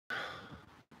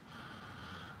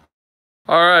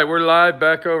All right, we're live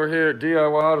back over here at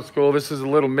D.I.Y Auto School. This is a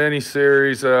little mini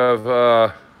series of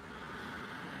how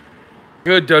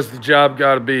good does the job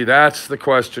got to be? That's the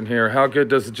question here. How good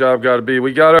does the job got to be?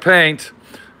 We got our paint.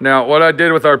 Now, what I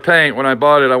did with our paint when I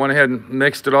bought it, I went ahead and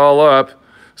mixed it all up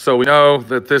so we know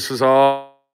that this is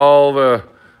all the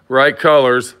right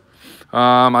colors.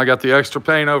 I got the extra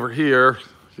paint over here.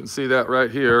 You can see that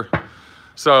right here.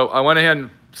 So I went ahead and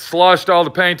sloshed all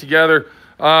the paint together.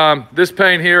 This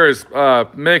paint here is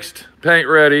mixed paint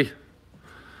ready.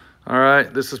 All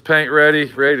right, this is paint ready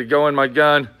to go in my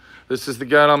gun. This is the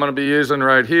gun I'm going to be using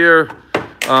right here.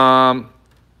 I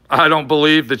don't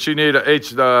believe that you need a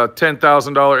 $10,000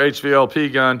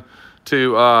 HVLP gun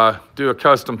to do a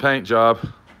custom paint job.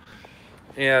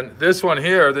 And this one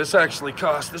here, this actually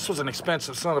cost, this was an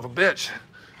expensive son of a bitch.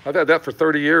 I've had that for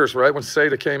 30 years, right when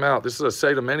SATA came out. This is a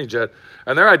SATA mini jet.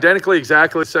 And they're identically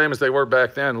exactly the same as they were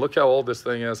back then. Look how old this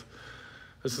thing is.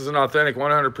 This is an authentic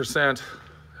 100%.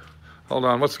 Hold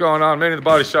on, what's going on? Minnie the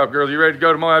Body Shop girl, you ready to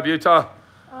go to Moab, Utah?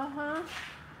 Uh-huh.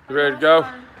 You ready to go?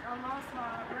 I lost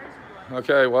my razor blade.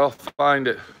 Okay, well, find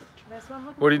it.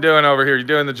 What are you doing over here? You're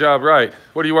doing the job right.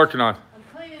 What are you working on? I'm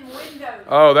cleaning windows.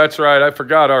 Oh, that's right. I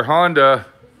forgot. Our Honda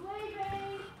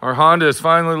is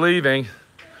finally leaving.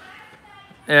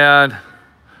 And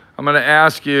I'm going to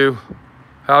ask you,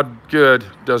 how good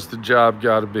does the job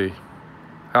got to be?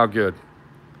 How good?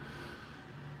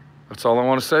 That's all I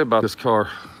want to say about this car.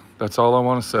 That's all I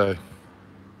want to say.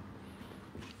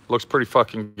 Looks pretty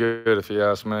fucking good if you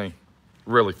ask me.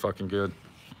 Really fucking good.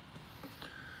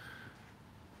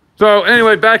 So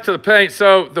anyway, back to the paint.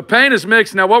 So the paint is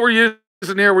mixed. Now what we're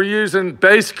using here, we're using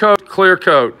base coat, clear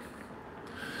coat.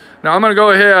 Now I'm going to go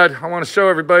ahead. I want to show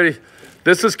everybody.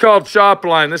 This is called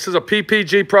Shopline. This is a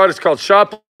PPG product. It's called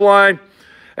Shopline,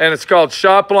 and it's called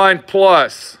Shopline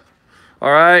Plus.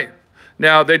 All right.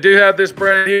 Now they do have this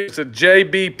brand here. It's a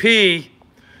JBP,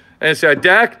 and it's the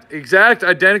exact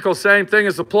identical same thing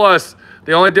as the Plus.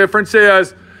 The only difference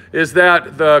is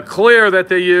that the clear that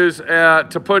they use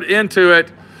to put into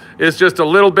it is just a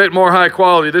little bit more high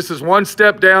quality. This is one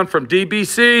step down from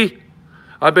DBC.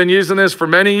 I've been using this for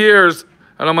many years.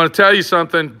 And I'm going to tell you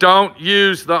something, don't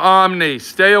use the Omni.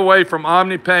 Stay away from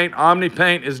Omni paint. Omni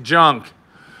paint is junk.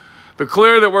 The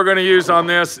clear that we're going to use on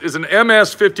this is an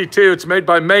MS52. It's made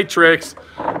by Matrix.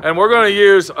 And we're going to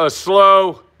use a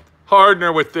slow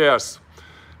hardener with this.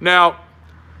 Now,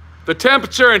 the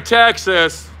temperature in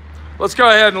Texas, let's go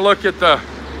ahead and look at the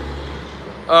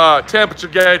temperature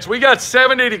gauge. We got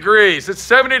 70 degrees. It's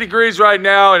 70 degrees right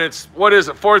now, and it's, what is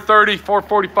it, 430,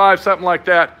 445, something like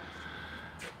that.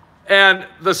 And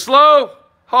the slow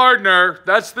hardener,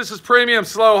 this is premium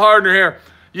slow hardener here.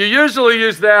 You usually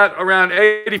use that around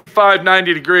 85,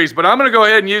 90 degrees, but I'm going to go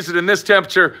ahead and use it in this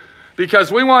temperature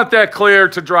because we want that clear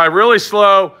to dry really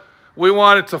slow. We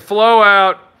want it to flow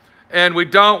out, and we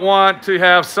don't want to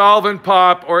have solvent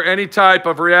pop or any type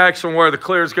of reaction where the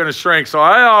clear is going to shrink. So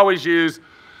I always use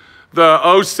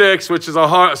the 06, which is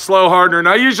a slow hardener, and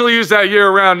I usually use that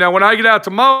year round. Now, when I get out to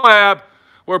Moab,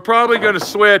 we're probably going to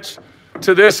switch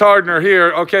to this hardener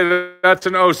here. Okay, that's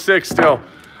an 06 still.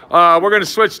 We're going to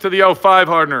switch to the 05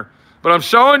 hardener. But I'm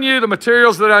showing you the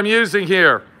materials that I'm using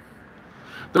here.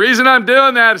 The reason I'm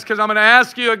doing that is because I'm going to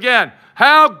ask you again,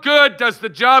 how good does the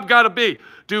job got to be?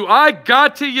 Do I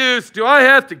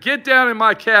have to get down in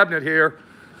my cabinet here?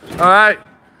 All right.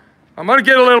 I'm going to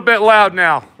get a little bit loud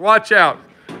now. Watch out.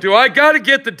 Do I got to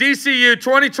get the DCU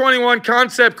 2021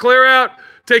 concept clear out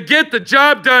to get the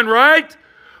job done right?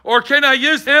 Or can I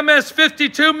use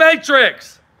MS52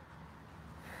 Matrix?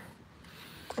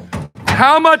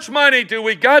 How much money do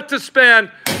we got to spend,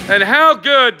 and how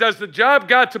good does the job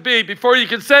got to be before you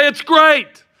can say it's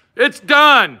great, it's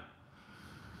done?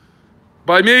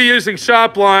 By me using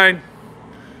Shopline,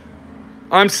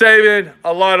 I'm saving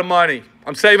a lot of money.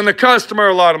 I'm saving the customer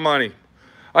a lot of money.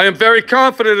 I am very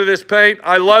confident of this paint.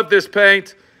 I love this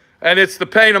paint. And it's the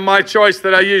paint of my choice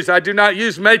that I use. I do not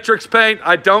use Matrix paint.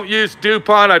 I don't use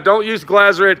DuPont. I don't use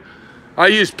Glazerite. I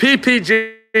use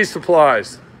PPG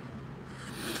supplies.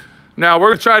 Now, we're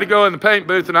going to try to go in the paint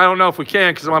booth, and I don't know if we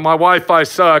can because my Wi-Fi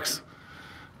sucks.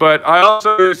 But I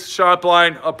also use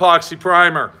Shopline epoxy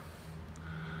primer.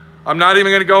 I'm not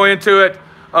even going to go into it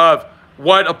of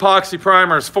what epoxy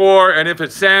primer is for and if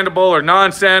it's sandable or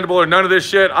non-sandable or none of this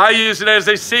shit. I use it as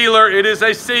a sealer. It is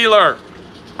a sealer.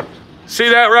 See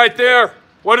that right there?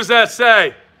 What does that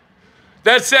say?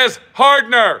 That says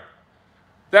hardener.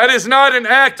 That is not an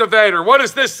activator. What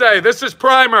does this say? This is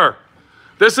primer.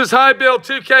 This is high build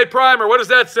 2K primer. What does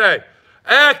that say?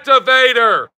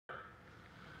 Activator.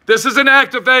 This is an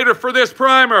activator for this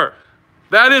primer.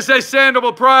 That is a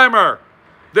sandable primer.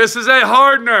 This is a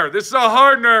hardener. This is a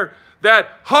hardener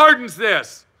that hardens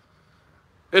this.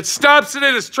 It stops it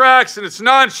in its tracks, and it's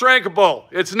non-shrinkable.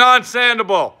 It's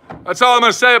non-sandable. That's all I'm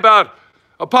going to say about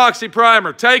epoxy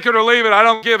primer. Take it or leave it. I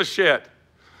don't give a shit.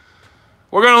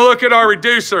 We're going to look at our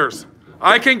reducers.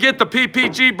 I can get the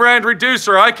PPG brand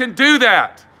reducer. I can do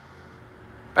that.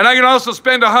 And I can also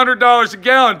spend $100 a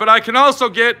gallon, but I can also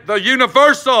get the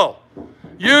universal.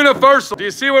 Universal. Do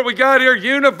you see what we got here?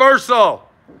 Universal.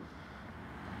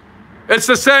 It's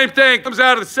the same thing. It comes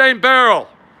out of the same barrel.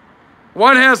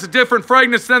 One has a different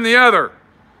fragrance than the other.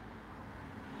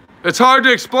 It's hard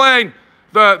to explain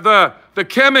the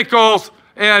chemicals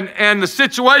and the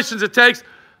situations it takes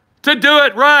to do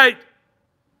it right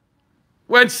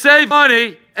when save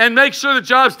money and make sure the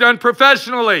job's done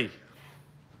professionally.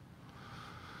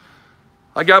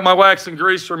 I got my wax and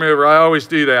grease remover. I always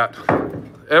do that.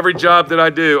 Every job that I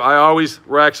do, I always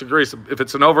wax and grease. If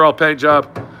it's an overall paint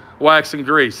job, wax and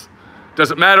grease.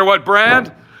 Doesn't matter what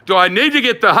brand. Do I need to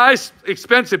get the high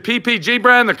expensive PPG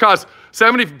brand that costs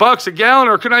 70 bucks a gallon,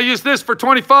 or can I use this for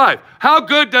 25? How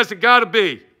good does it gotta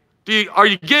be? Are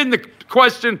you getting the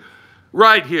question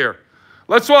right here?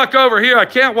 Let's walk over here. I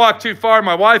can't walk too far.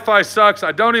 My Wi-Fi sucks.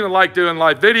 I don't even like doing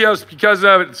live videos because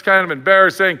of it. It's kind of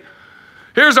embarrassing.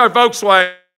 Here's our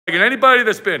Volkswagen. Anybody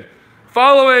that's been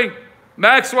following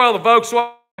Maxwell, the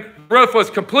Volkswagen roof was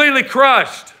completely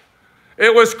crushed.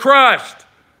 It was crushed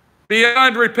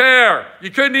beyond repair.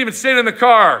 You couldn't even sit in the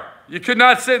car. You could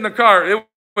not sit in the car. It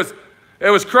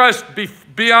was crushed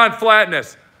beyond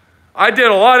flatness. I did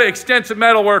a lot of extensive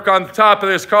metal work on the top of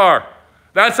this car.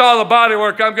 That's all the body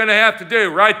work I'm going to have to do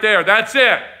right there. That's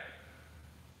it.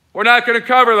 We're not going to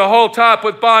cover the whole top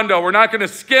with Bondo. We're not going to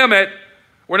skim it.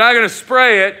 We're not going to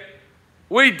spray it.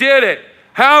 We did it.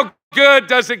 How good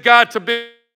does it got to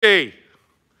be?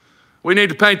 We need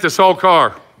to paint this whole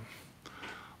car.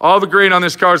 All the green on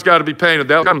this car's got to be painted.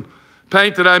 That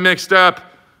paint that I mixed up,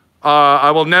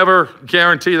 I will never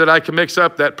guarantee that I can mix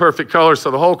up that perfect color, so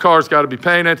the whole car's got to be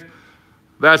painted.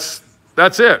 That's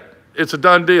it. It's a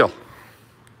done deal.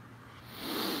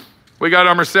 We got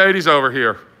our Mercedes over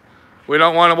here. We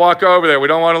don't want to walk over there. We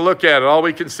don't want to look at it. All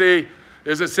we can see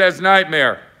is it says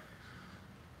Nightmare.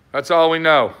 That's all we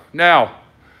know. Now,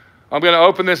 I'm going to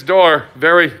open this door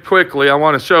very quickly. I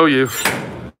want to show you.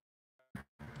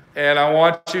 And I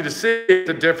want you to see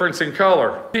the difference in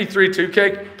color. P3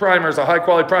 2K primer is a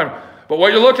high-quality primer. But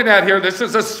what you're looking at here, this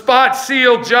is a spot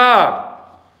seal job.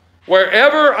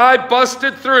 Wherever I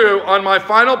busted through on my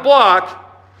final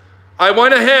block, I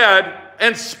went ahead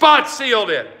and spot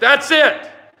sealed it. That's it.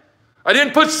 I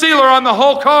didn't put sealer on the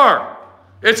whole car.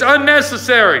 It's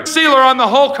unnecessary. Sealer on the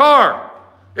whole car.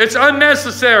 It's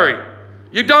unnecessary.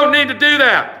 You don't need to do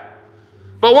that.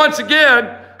 But once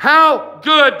again, how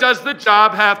good does the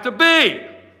job have to be?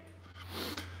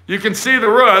 You can see the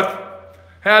roof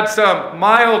had some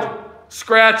mild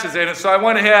scratches in it, so I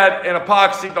went ahead and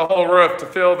epoxied the whole roof to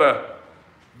fill the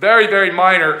very, very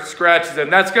minor scratches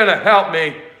in. That's going to help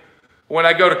me when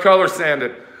I go to color sand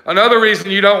it. Another reason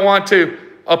you don't want to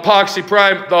epoxy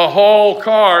prime the whole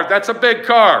car, that's a big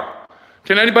car.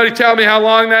 Can anybody tell me how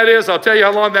long that is? I'll tell you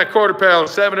how long that quarter panel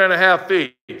is, 7.5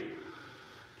 feet.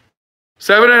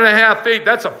 7.5 feet,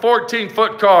 that's a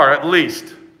 14-foot car at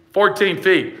least, 14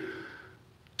 feet.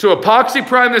 To epoxy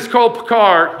prime this whole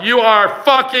car, you are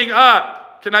fucking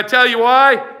up. Can I tell you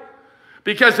why?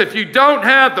 Because if you don't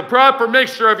have the proper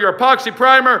mixture of your epoxy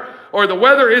primer or the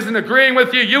weather isn't agreeing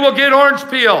with you, you will get orange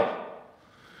peel.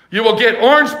 You will get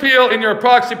orange peel in your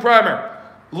epoxy primer.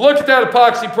 Look at that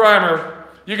epoxy primer.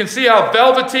 You can see how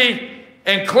velvety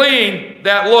and clean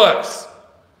that looks.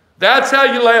 That's how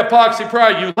you lay epoxy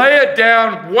primer. You lay it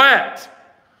down wet.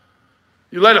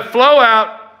 You let it flow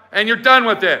out and you're done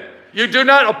with it. You do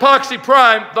not epoxy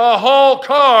prime the whole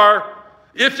car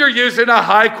if you're using a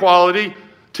high quality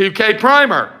 2K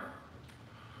primer.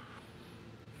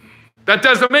 That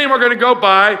doesn't mean we're going to go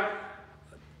buy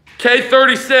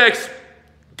K36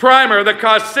 primer that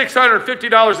costs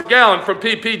 $650 a gallon from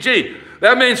PPG.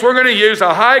 That means we're going to use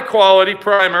a high quality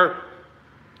primer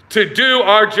to do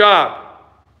our job.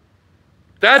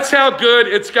 That's how good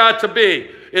it's got to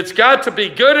be. It's got to be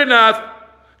good enough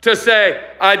to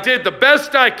say, I did the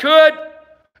best I could,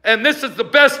 and this is the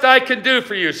best I can do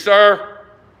for you, sir.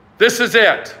 This is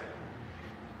it.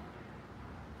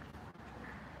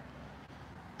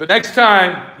 The next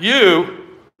time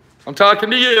I'm talking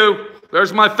to you,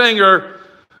 there's my finger,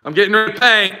 I'm getting ready to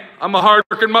paint, I'm a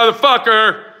hard-working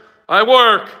motherfucker, I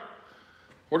work.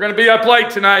 We're going to be up late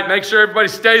tonight. Make sure everybody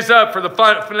stays up for the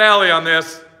finale on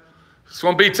this. It's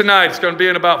going to be tonight. It's going to be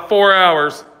in about 4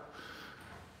 hours.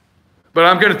 But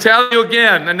I'm going to tell you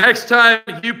again, the next time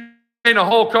you a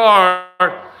whole car,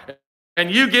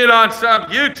 and you get on some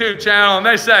YouTube channel and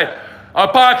they say,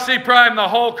 epoxy prime the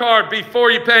whole car before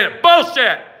you paint it.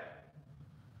 Bullshit!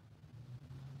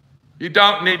 You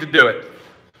don't need to do it.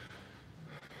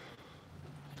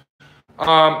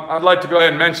 I'd like to go ahead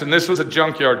and mention this was a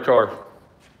junkyard car.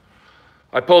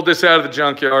 I pulled this out of the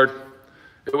junkyard.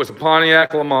 It was a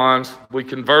Pontiac Le Mans. We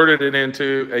converted it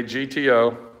into a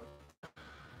GTO.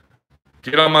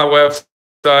 Get on my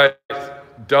website,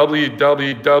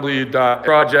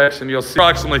 www.projects, and you'll see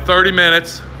approximately 30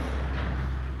 minutes.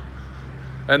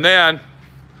 And then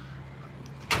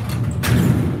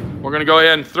we're going to go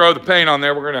ahead and throw the paint on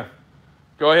there. We're going to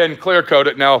go ahead and clear coat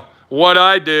it. Now, what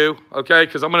I do, okay,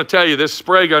 because I'm going to tell you this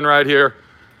spray gun right here,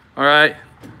 all right,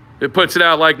 it puts it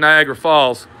out like Niagara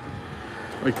Falls.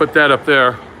 Let me put that up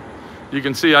there. You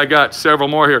can see I got several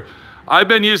more here. I've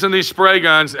been using these spray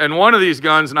guns, and one of these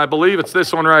guns, and I believe it's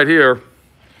this one right here,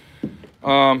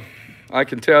 I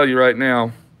can tell you right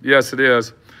now, yes, it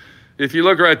is. If you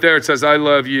look right there, it says, I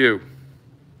love you.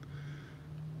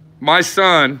 My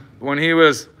son, when he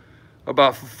was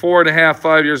about 4.5,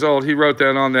 5 years old, he wrote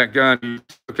that on that gun. He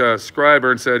took a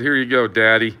scriber and said, here you go,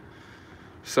 Daddy.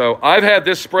 So I've had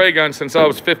this spray gun since I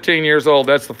was 15 years old.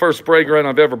 That's the first spray gun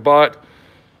I've ever bought.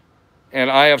 And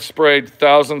I have sprayed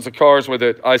thousands of cars with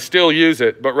it. I still use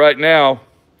it, but right now,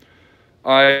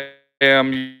 I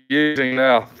am using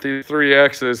now the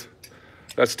 3X's.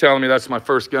 That's telling me that's my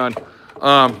first gun.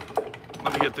 Let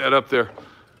me get that up there.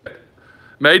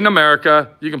 Made in America.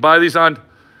 You can buy these on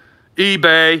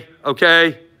eBay,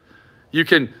 okay? You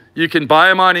can buy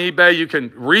them on eBay. You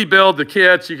can rebuild the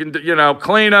kits. You can, you know,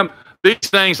 clean them. These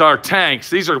things are tanks.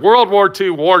 These are World War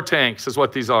II war tanks is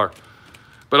what these are.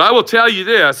 But I will tell you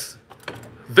this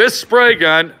spray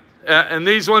gun and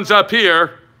these ones up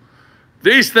here,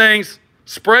 these things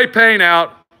spray paint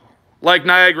out like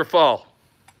Niagara Falls.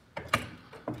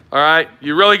 All right?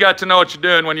 You really got to know what you're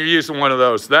doing when you're using one of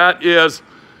those. That is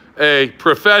a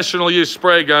professional use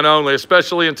spray gun only,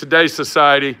 especially in today's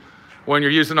society when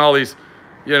you're using all these,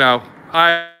 you know,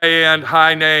 high-end,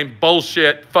 high-name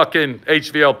bullshit fucking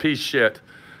HVLP shit.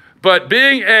 But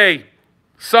being a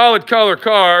solid color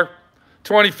car,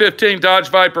 2015 Dodge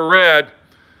Viper Red,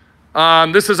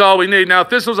 this is all we need. Now, if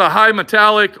this was a high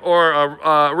metallic or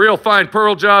a real fine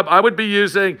pearl job, I would be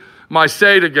using my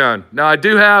SATA gun. Now, I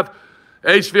do have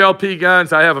HVLP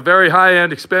guns. I have a very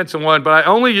high-end, expensive one, but I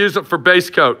only use it for base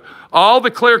coat. All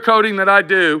the clear coating that I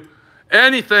do,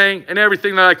 anything and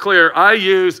everything that I clear, I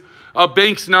use a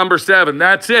Binks number 7.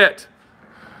 That's it.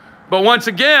 But once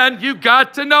again, you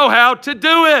got to know how to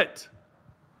do it.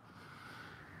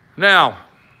 Now,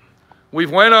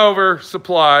 we've went over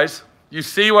supplies. You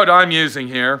see what I'm using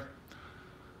here.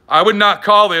 I would not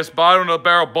call this bottom of the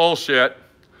barrel bullshit.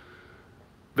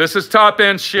 This is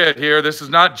top-end shit here. This is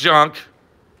not junk.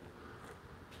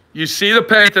 You see the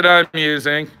paint that I'm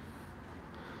using.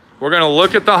 We're going to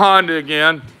look at the Honda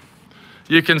again.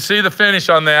 You can see the finish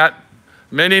on that.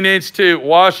 Minnie needs to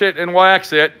wash it and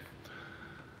wax it.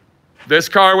 This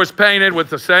car was painted with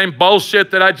the same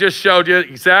bullshit that I just showed you,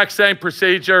 exact same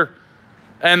procedure,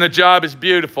 and the job is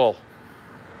beautiful.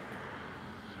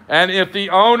 And if the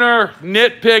owner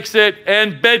nitpicks it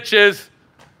and bitches,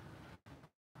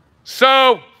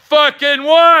 so fucking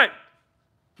what?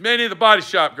 Minnie the body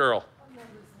shop girl.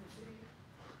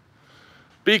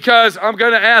 Because I'm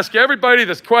going to ask everybody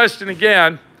this question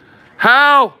again.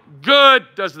 How good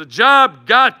does the job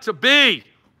got to be?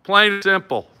 Plain and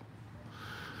simple.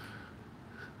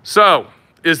 So,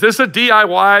 is this a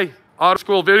DIY auto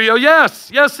school video?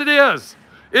 Yes. Yes, it is.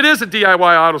 It is a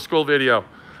DIY auto school video.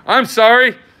 I'm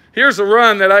sorry. Here's a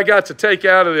run that I got to take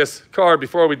out of this car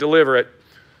before we deliver it.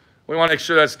 We want to make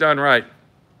sure that's done right.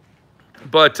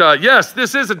 But yes,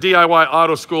 this is a DIY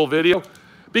auto school video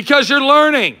because you're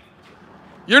learning.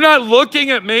 You're not looking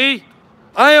at me.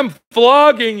 I am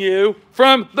vlogging you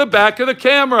from the back of the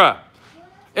camera.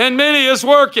 And Minnie is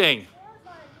working.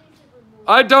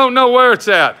 I don't know where it's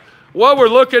at. What we're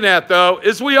looking at, though,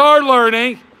 is we are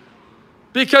learning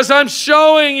because I'm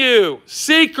showing you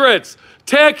secrets,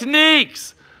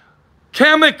 techniques,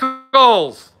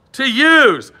 chemicals to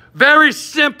use. Very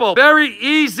simple, very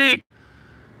easy.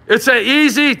 It's an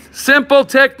easy, simple,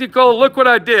 technical. Look what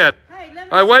I did.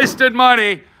 I wasted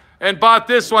money and bought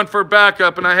this one for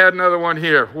backup, and I had another one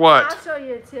here. What? I'll show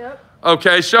you a tip.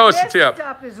 Okay, show us a tip. This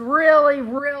stuff is really,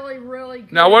 really, really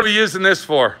good. Now, what are we using this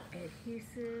for?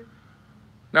 Adhesive.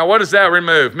 Now, what does that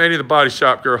remove? Minnie the body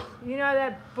shop girl. You know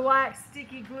that black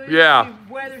sticky glue? Yeah.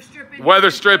 Weather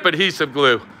strip adhesive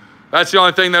glue. That's the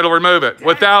only thing that'll remove it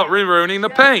without ruining the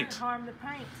paint. Harm the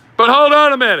paint. But hold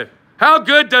on a minute. How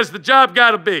good does the job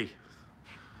got to be?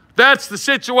 That's the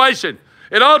situation.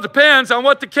 It all depends on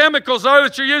what the chemicals are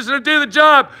that you're using to do the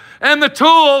job and the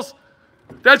tools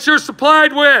that you're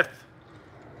supplied with.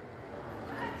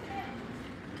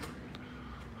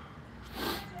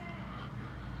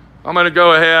 I'm going to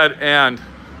go ahead and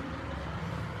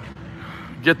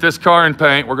get this car in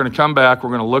paint. We're going to come back. We're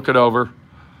going to look it over.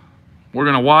 We're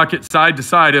going to walk it side to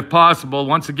side if possible.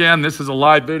 Once again, this is a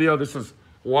live video. This is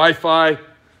Wi-Fi,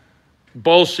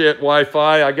 bullshit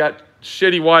Wi-Fi. I got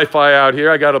shitty Wi-Fi out here.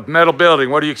 I got a metal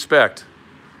building. What do you expect?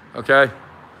 Okay?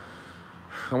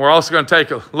 And we're also going to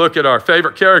take a look at our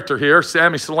favorite character here,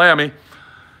 Sammy Salami.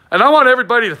 And I want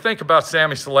everybody to think about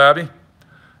Sammy Salami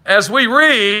as we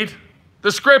read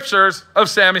the scriptures of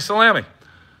Sammy Salami.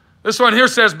 This one here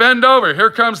says, bend over. Here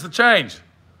comes the change.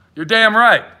 You're damn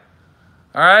right.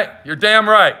 All right? You're damn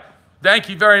right. Thank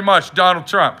you very much, Donald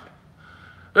Trump.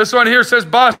 This one here says,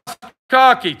 boss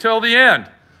cocky till the end.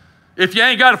 If you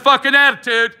ain't got a fucking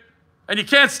attitude and you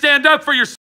can't stand up for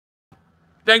yourself,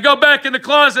 then go back in the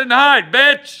closet and hide,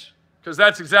 bitch. Because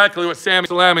that's exactly what Sammy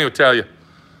Salami would tell you.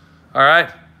 All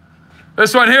right?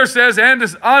 This one here says, and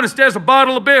as honest as a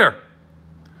bottle of beer.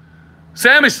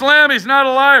 Sammy Salami's not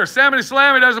a liar. Sammy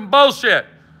Salami doesn't bullshit.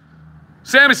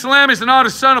 Sammy Salami's an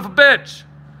honest son of a bitch.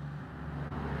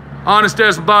 Honest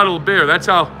as a bottle of beer. That's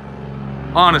how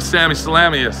honest Sammy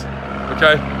Salami is.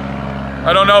 Okay?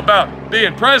 I don't know about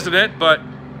being president, but,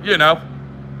 you know,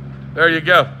 there you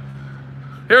go.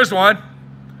 Here's one.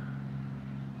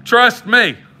 Trust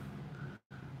me.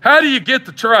 How do you get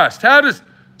the trust? How does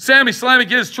Sammy Salami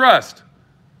get his trust?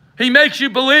 He makes you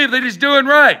believe that he's doing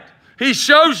right. He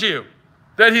shows you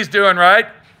that he's doing right.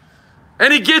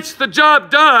 And he gets the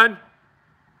job done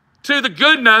to the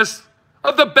goodness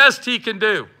of the best he can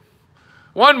do.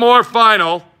 One more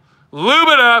final. Lube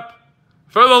it up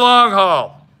for the long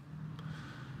haul.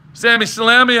 Sammy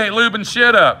Salami ain't lubing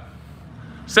shit up.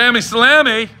 Sammy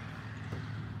Salami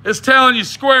is telling you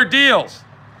square deals.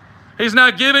 He's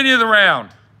not giving you the round.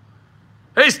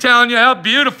 He's telling you how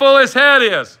beautiful his head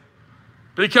is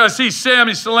because he's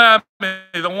Sammy Salami,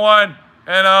 the one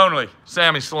and only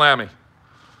Sammy Salami.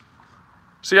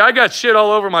 See, I got shit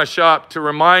all over my shop to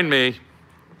remind me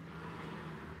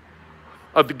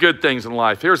of the good things in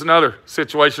life. Here's another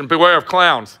situation. Beware of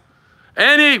clowns.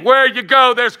 Anywhere you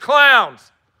go, there's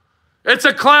clowns. It's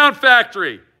a clown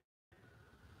factory.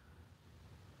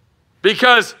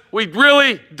 Because we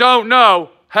really don't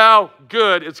know how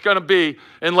good it's going to be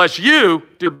unless you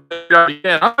do it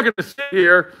again. I'm not going to sit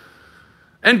here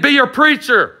and be your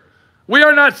preacher. We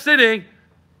are not sitting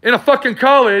in a fucking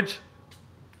college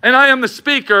and I am the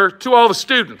speaker to all the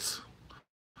students.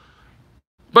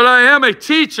 But I am a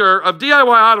teacher of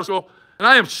D.I.Y. Auto School, and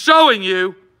I am showing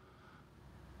you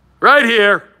right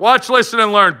here, watch, listen,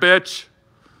 and learn, bitch.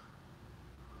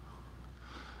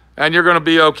 And you're going to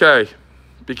be okay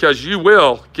because you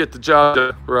will get the job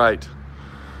done right.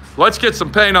 Let's get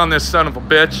some paint on this son of a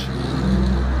bitch.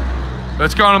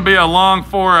 It's going to be a long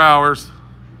 4 hours.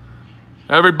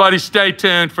 Everybody stay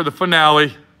tuned for the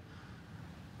finale,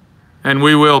 and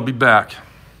we will be back.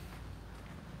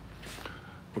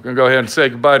 We're going to go ahead and say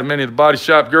goodbye to Minnie the Body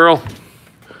Shop Girl.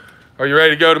 Are you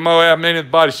ready to go to Moab? Minnie the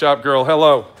Body Shop Girl,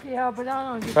 hello. Yeah, but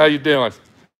I don't. How you doing?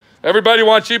 Everybody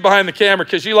wants you behind the camera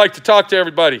because you like to talk to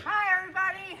everybody. Hi,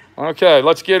 everybody. Okay,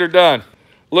 let's get her done.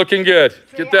 Looking good.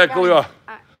 Get that glue off.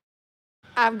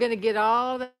 I'm going to get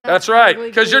all that. That's right,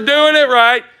 because you're doing it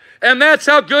right, and that's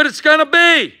how good it's going to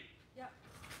be. Yep.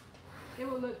 It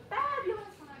will look fabulous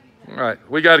when I get done. All right,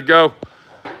 we got to go.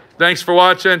 Thanks for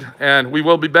watching, and we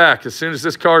will be back. As soon as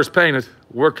this car is painted,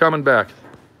 we're coming back.